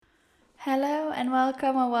Hello and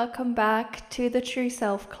welcome or welcome back to the True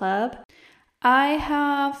Self Club. I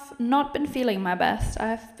have not been feeling my best.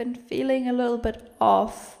 I've been feeling a little bit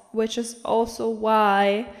off, which is also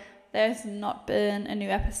why there's not been a new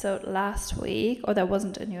episode last week, or there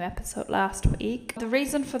wasn't a new episode last week. The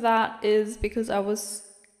reason for that is because I was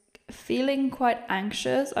feeling quite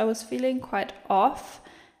anxious, I was feeling quite off,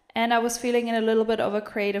 and I was feeling in a little bit of a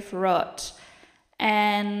creative rut.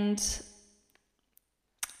 And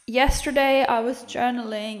yesterday I was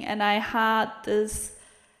journaling and I had this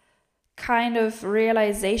kind of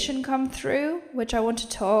realization come through, which I want to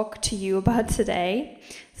talk to you about today.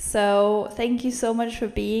 So thank you so much for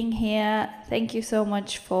being here. Thank you so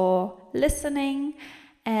much for listening.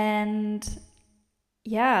 And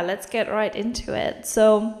yeah, let's get right into it.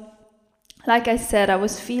 So like I said, I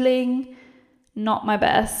was feeling not my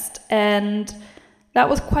best, and that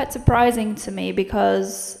was quite surprising to me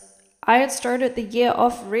because I had started the year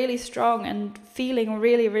off really strong and feeling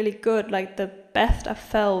really, really good, like the best I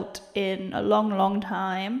felt in a long, long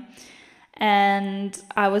time. And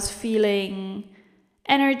I was feeling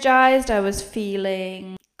energized, I was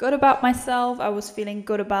feeling good about myself, I was feeling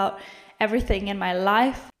good about everything in my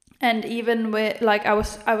life. And even with I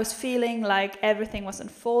was feeling like everything was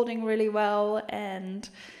unfolding really well, and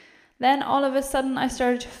then all of a sudden I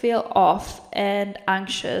started to feel off and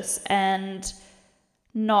anxious and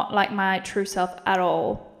not like my true self at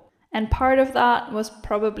all. And part of that was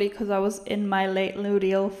probably because I was in my late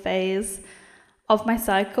luteal phase of my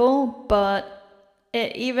cycle, but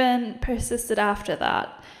it even persisted after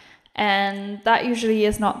that. And that usually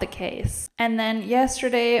is not the case. And then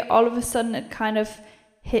yesterday, all of a sudden, it kind of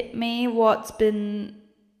hit me what's been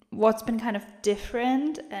kind of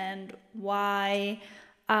different and why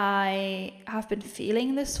I have been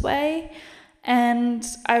feeling this way. And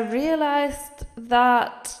I realized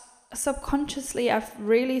that subconsciously I've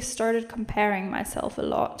really started comparing myself a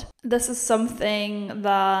lot. This is something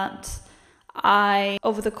that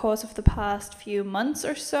over the course of the past few months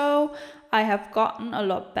or so, I have gotten a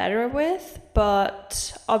lot better with,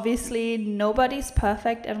 but obviously nobody's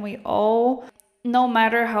perfect, and we all, no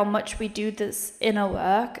matter how much we do this inner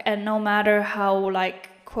work and no matter how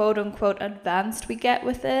quote unquote advanced we get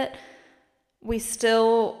with it, we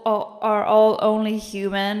still are all only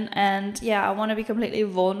human. And yeah, I want to be completely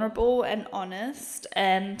vulnerable and honest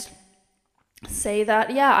and say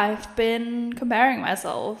that, yeah, I've been comparing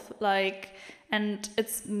myself, and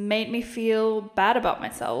it's made me feel bad about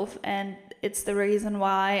myself, and it's the reason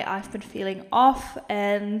why I've been feeling off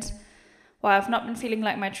and why I've not been feeling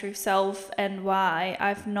like my true self, and why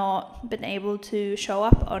I've not been able to show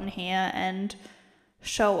up on here and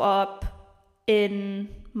show up in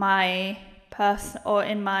my person or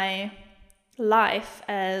in my life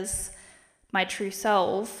as my true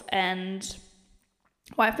self, and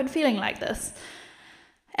why I've been feeling like this.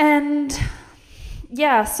 And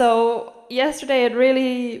yeah, so yesterday it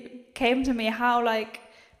really came to me how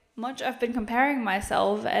much I've been comparing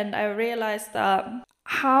myself, and I realized that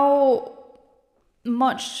how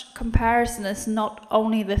much comparison is not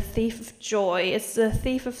only the thief of joy, it's the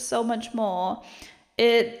thief of so much more.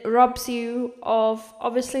 It robs you of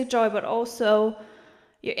obviously joy, but also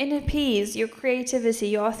your inner peace, your creativity,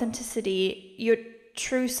 your authenticity, your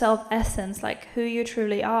true self essence, like who you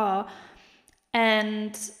truly are,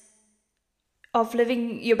 and of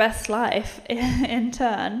living your best life in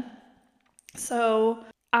turn. So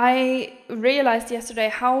I realized yesterday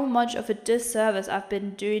how much of a disservice I've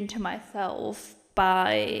been doing to myself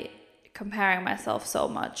by comparing myself so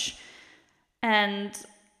much, and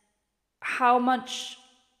how much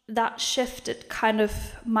that shifted kind of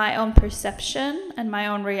my own perception and my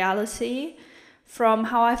own reality from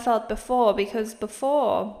how I felt before. Because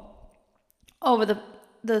before, over at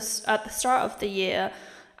the start of the year,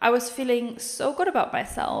 I was feeling so good about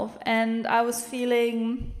myself, and I was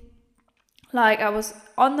feeling like I was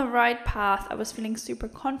on the right path. I was feeling super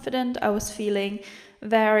confident. I was feeling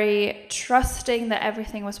very trusting that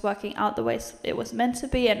everything was working out the way it was meant to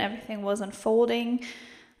be, and everything was unfolding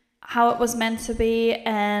how it was meant to be.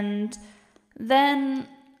 And then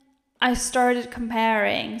I started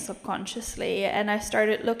comparing subconsciously, and I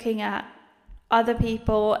started looking at other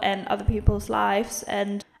people and other people's lives,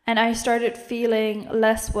 and I started feeling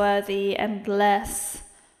less worthy and less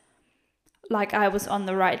like I was on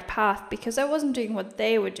the right path, because I wasn't doing what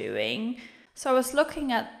they were doing. So I was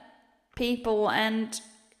looking at people and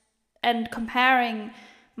comparing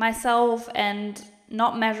myself and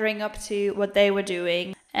not measuring up to what they were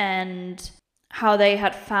doing and how they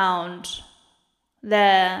had found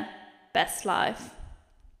their best life.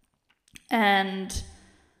 And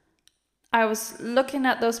I was looking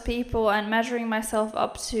at those people and measuring myself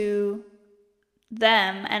up to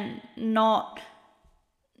them and not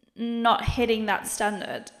hitting that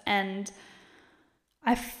standard. And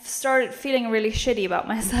I started feeling really shitty about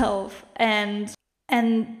myself, and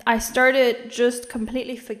I started just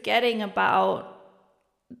completely forgetting about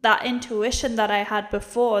that intuition that I had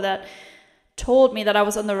before, that told me that I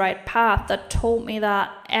was on the right path, that told me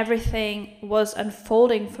that everything was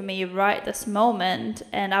unfolding for me right this moment,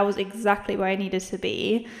 and I was exactly where I needed to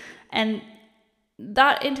be. And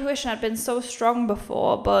that intuition had been so strong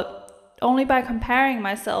before, but only by comparing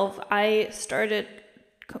myself, I started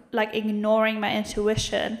like ignoring my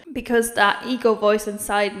intuition, because that ego voice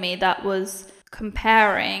inside me that was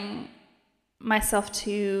comparing myself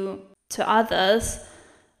to others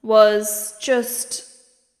was just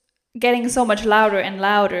getting so much louder and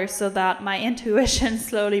louder, so that my intuition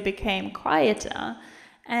slowly became quieter.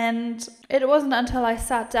 And it wasn't until I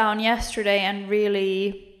sat down yesterday and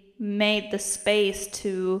really made the space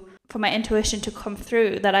for my intuition to come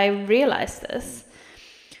through that I realized this.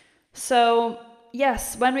 So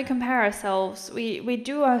yes, when we compare ourselves, we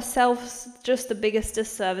do ourselves just the biggest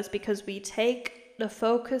disservice, because we take the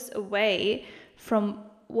focus away from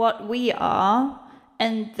what we are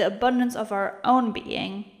and the abundance of our own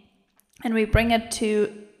being, and we bring it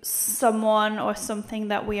to someone or something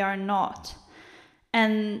that we are not.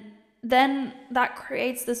 And then that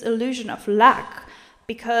creates this illusion of lack,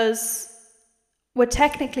 because we're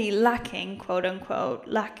technically lacking, quote unquote,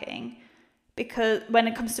 lacking, because when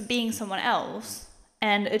it comes to being someone else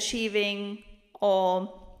and achieving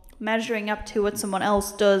or measuring up to what someone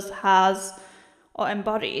else does, has, or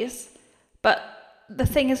embodies. But the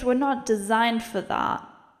thing is, we're not designed for that.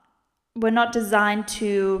 We're not designed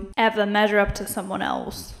to ever measure up to someone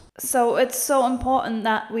else. So it's so important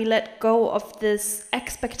that we let go of this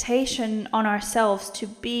expectation on ourselves to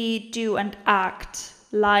be, do, and act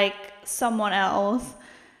like someone else,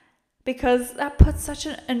 because that puts such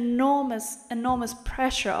an enormous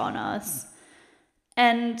pressure on us,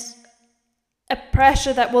 and a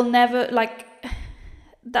pressure that will never, like,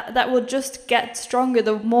 that will just get stronger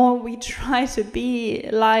the more we try to be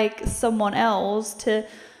like someone else, to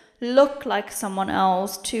look like someone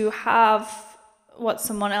else, to have what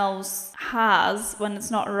someone else has when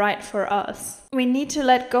it's not right for us. We need to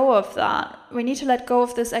let go of that. We need to let go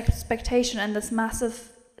of this expectation and this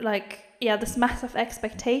massive, this massive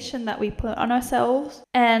expectation that we put on ourselves.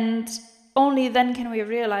 And only then can we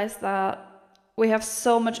realize that we have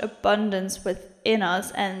so much abundance within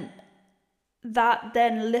us, and that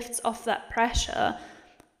then lifts off that pressure,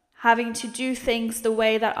 having to do things the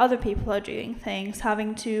way that other people are doing things,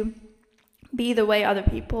 having to be the way other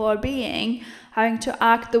people are being, having to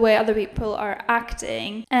act the way other people are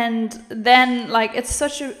acting. And then, it's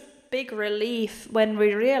such a big relief when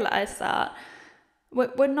we realize that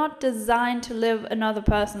we're not designed to live another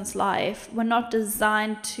person's life. We're not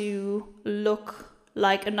designed to look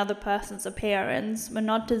like another person's appearance. We're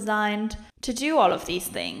not designed to do all of these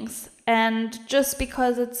things. And just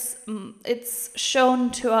because it's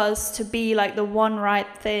shown to us to be like the one right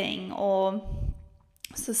thing, or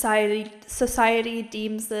society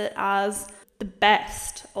deems it as the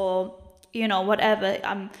best, or whatever.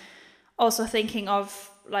 I'm also thinking of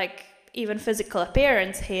even physical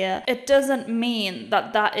appearance here. It doesn't mean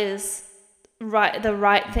that is the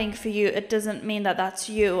right thing for you. It doesn't mean that that's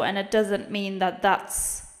you, and it doesn't mean that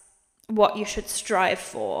that's what you should strive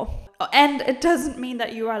for. And it doesn't mean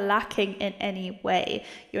that you are lacking in any way.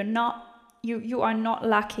 You are not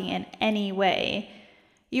lacking in any way.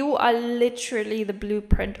 You are literally the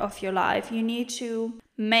blueprint of your life. You need to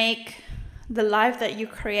make the life that you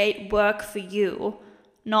create work for you,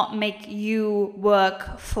 not make you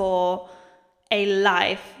work for a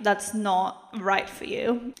life that's not right for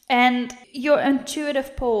you. And your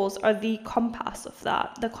intuitive pulls are the compass of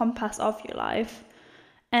that, the compass of your life.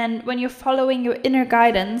 And when you're following your inner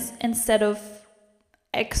guidance instead of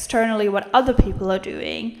externally what other people are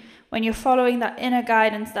doing, when you're following that inner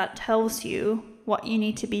guidance that tells you what you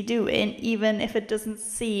need to be doing, even if it doesn't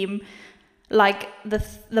seem like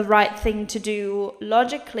the right thing to do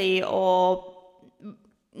logically, or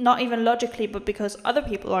not even logically, but because other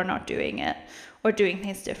people are not doing it or doing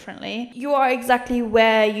things differently, you are exactly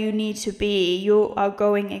where you need to be. You are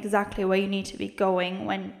going exactly where you need to be going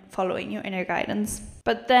when following your inner guidance.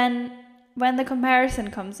 But then when the comparison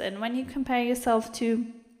comes in, when you compare yourself to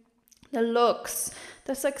the looks,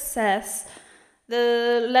 the success,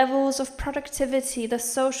 the levels of productivity, the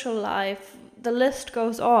social life, the list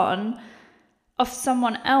goes on, of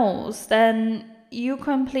someone else, then you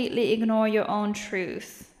completely ignore your own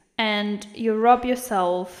truth, and you rob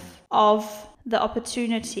yourself of the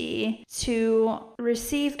opportunity to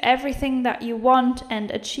receive everything that you want and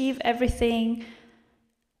achieve everything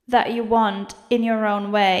that you want in your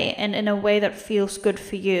own way and in a way that feels good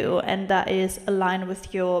for you and that is aligned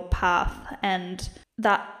with your path and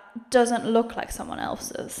that doesn't look like someone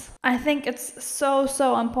else's. I think it's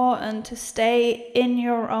so important to stay in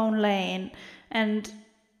your own lane, and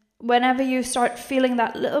whenever you start feeling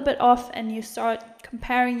that little bit off and you start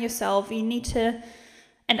comparing yourself, you need to,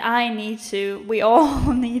 and I need to, we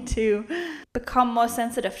all need to become more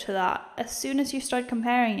sensitive to that. As soon as you start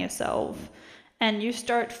comparing yourself and you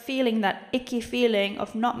start feeling that icky feeling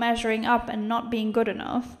of not measuring up and not being good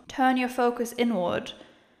enough, turn your focus inward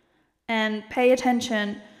and pay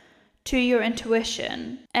attention to your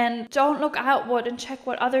intuition, and don't look outward and check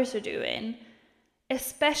what others are doing,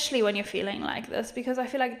 especially when you're feeling like this, because I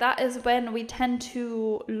feel like that is when we tend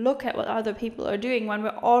to look at what other people are doing. When we're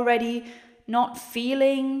already not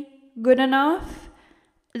feeling good enough,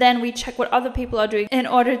 then we check what other people are doing in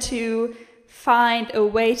order to find a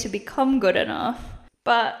way to become good enough.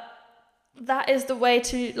 But that is the way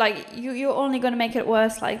to, like, you're only going to make it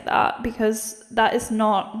worse like that, because that is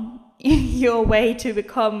not your way to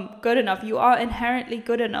become good enough. You are inherently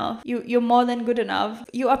good enough. You're more than good enough.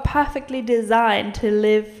 You are perfectly designed to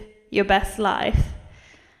live your best life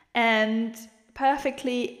and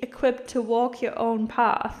perfectly equipped to walk your own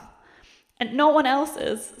path. And no one else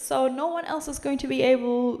is. So no one else is going to be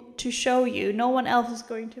able to show you. No one else is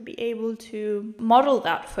going to be able to model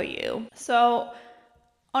that for you. So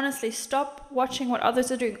honestly, stop watching what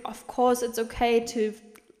others are doing. Of course, it's okay to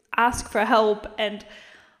ask for help and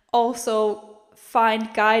also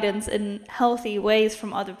find guidance in healthy ways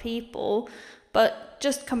from other people, but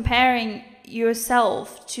just comparing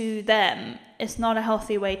yourself to them is not a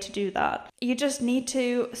healthy way to do that. You just need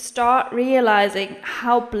to start realizing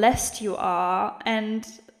how blessed you are and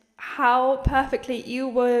how perfectly you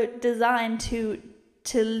were designed to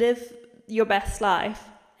live your best life,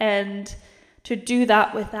 and to do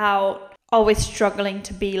that without always struggling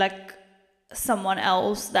to be like someone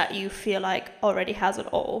else that you feel like already has it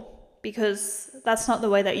all, because that's not the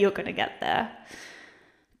way that you're going to get there,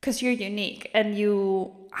 because you're unique and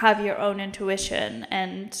you have your own intuition,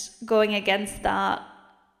 and going against that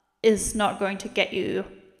is not going to get you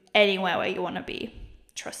anywhere where you want to be.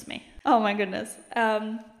 Trust me. Oh my goodness.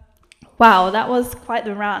 Wow, that was quite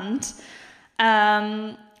the rant.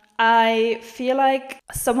 I feel like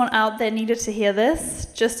someone out there needed to hear this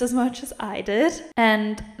just as much as I did.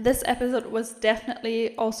 And this episode was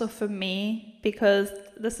definitely also for me, because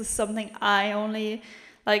this is something I only,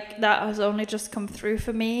 like, that has only just come through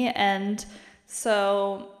for me. And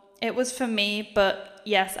so it was for me, but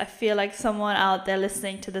yes, I feel like someone out there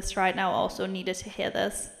listening to this right now also needed to hear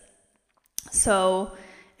this. So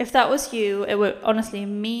if that was you, it would honestly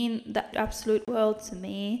mean the absolute world to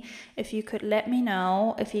me if you could let me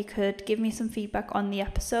know, if you could give me some feedback on the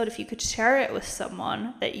episode, if you could share it with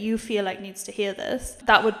someone that you feel like needs to hear this.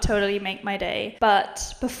 That would totally make my day.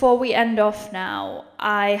 But before we end off now,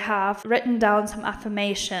 I have written down some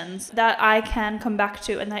affirmations that I can come back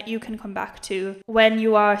to and that you can come back to when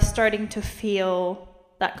you are starting to feel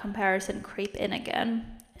that comparison creep in again,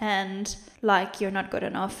 and like you're not good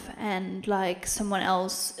enough, and like someone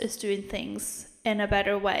else is doing things in a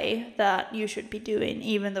better way that you should be doing,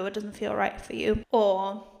 even though it doesn't feel right for you,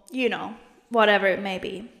 or, you know, whatever it may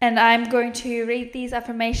be. And I'm going to read these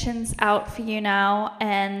affirmations out for you now,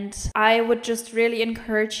 and I would just really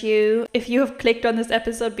encourage you, if you have clicked on this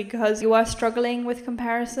episode because you are struggling with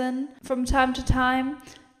comparison from time to time,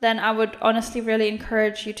 then I would honestly really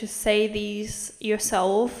encourage you to say these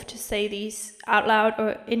yourself, to say these out loud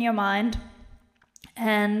or in your mind,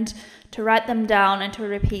 and to write them down and to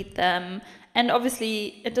repeat them. And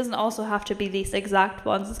obviously, it doesn't also have to be these exact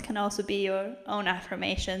ones. It can also be your own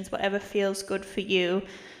affirmations, whatever feels good for you.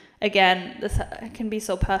 Again, this can be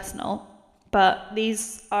so personal, but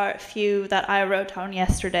these are a few that I wrote down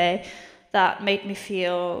yesterday that made me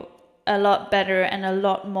feel a lot better and a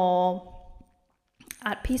lot more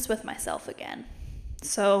at peace with myself again.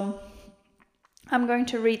 So I'm going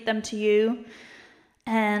to read them to you,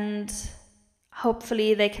 and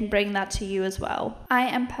hopefully they can bring that to you as well. I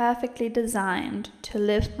am perfectly designed to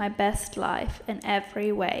live my best life in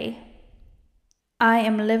every way. I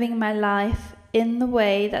am living my life in the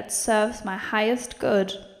way that serves my highest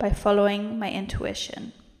good by following my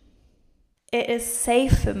intuition. It is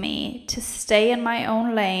safe for me to stay in my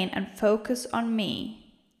own lane and focus on me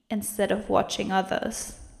instead of watching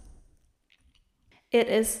others. It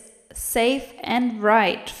is safe and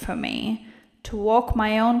right for me to walk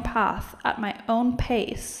my own path at my own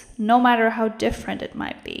pace, no matter how different it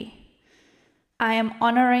might be. I am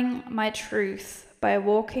honoring my truth by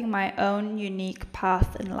walking my own unique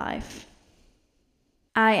path in life.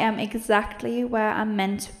 I am exactly where I'm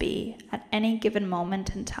meant to be at any given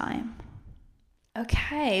moment in time.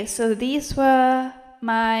 Okay, so these were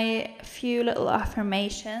my few little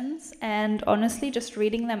affirmations, and honestly, just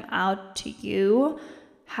reading them out to you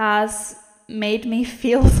has made me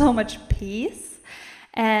feel so much peace.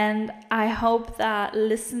 And I hope that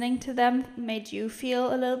listening to them made you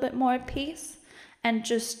feel a little bit more at peace. And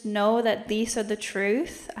just know that these are the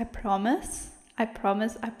truth. I promise. I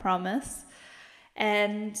promise. I promise.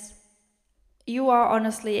 And you are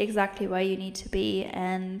honestly exactly where you need to be.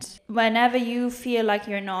 And whenever you feel like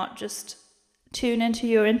you're not, just tune into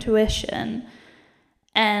your intuition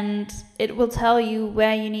and it will tell you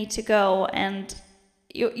where you need to go. And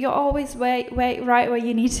you're always right where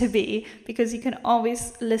you need to be, because you can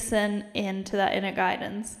always listen into that inner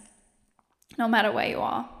guidance, no matter where you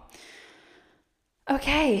are.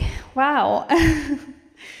 Okay, wow.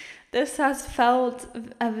 This has felt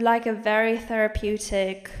like a very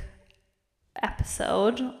therapeutic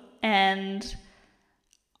episode, and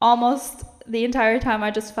almost the entire time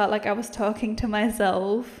I just felt like I was talking to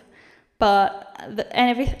myself. But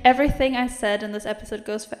everything I said in this episode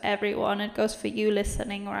goes for everyone. It goes for you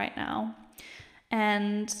listening right now.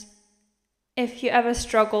 And if you ever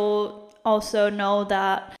struggle, also know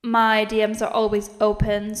that my DMs are always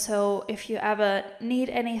open. So if you ever need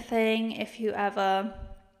anything, if you ever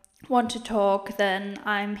want to talk, then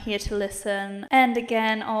I'm here to listen. And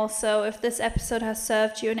again, also, if this episode has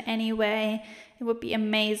served you in any way, it would be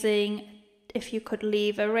amazing if you could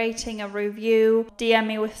leave a rating, a review, DM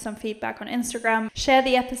me with some feedback on Instagram, share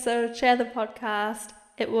the episode, share the podcast.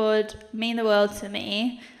 It would mean the world to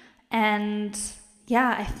me. And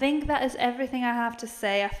yeah, I think that is everything I have to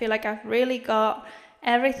say. I feel like I've really got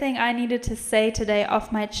everything I needed to say today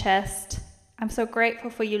off my chest. I'm so grateful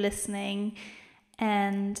for you listening,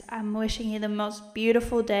 and I'm wishing you the most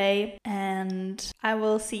beautiful day, and I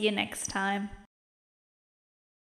will see you next time.